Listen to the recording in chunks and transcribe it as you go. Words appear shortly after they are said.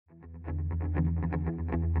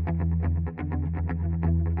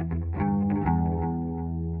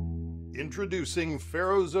Introducing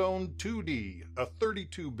FARO Zone 2D, a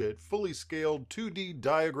 32-bit fully scaled 2D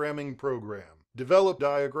diagramming program. Develop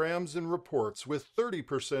diagrams and reports with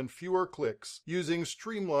 30% fewer clicks using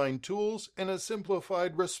streamlined tools and a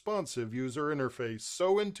simplified responsive user interface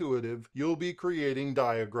so intuitive you'll be creating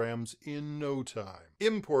diagrams in no time.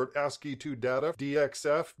 Import ASCII2 data,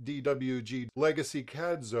 DXF, DWG, legacy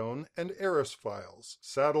CAD zone, and ARIS files,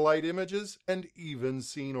 satellite images, and even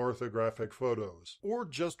scene orthographic photos, or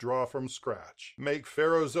just draw from scratch. Make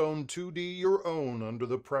FARO Zone 2D your own under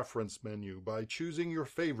the Preference menu by choosing your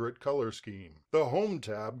favorite color scheme. The Home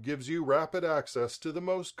tab gives you rapid access to the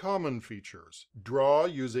most common features. Draw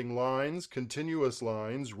using lines, continuous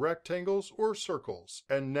lines, rectangles, or circles.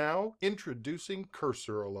 And now, introducing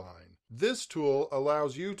Cursor Align. This tool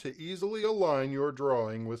allows you to easily align your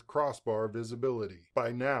drawing with crossbar visibility.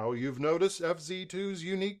 By now, you've noticed FZ2's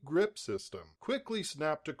unique grip system. Quickly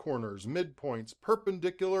snap to corners, midpoints,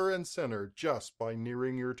 perpendicular, and center just by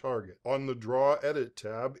nearing your target. On the Draw Edit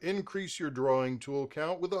tab, increase your drawing tool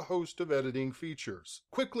count with a host of editing features.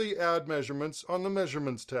 Quickly add measurements on the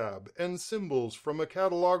Measurements tab and symbols from a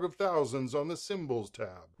catalog of thousands on the Symbols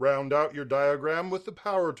tab. Round out your diagram with the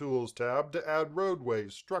Power Tools tab to add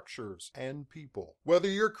roadways, structures, and people. Whether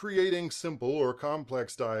you're creating simple or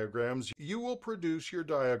complex diagrams, you will produce your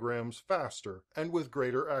diagrams faster and with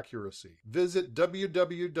greater accuracy. Visit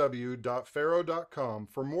www.faro.com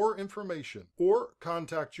for more information or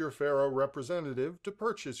contact your FARO representative to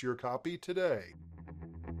purchase your copy today.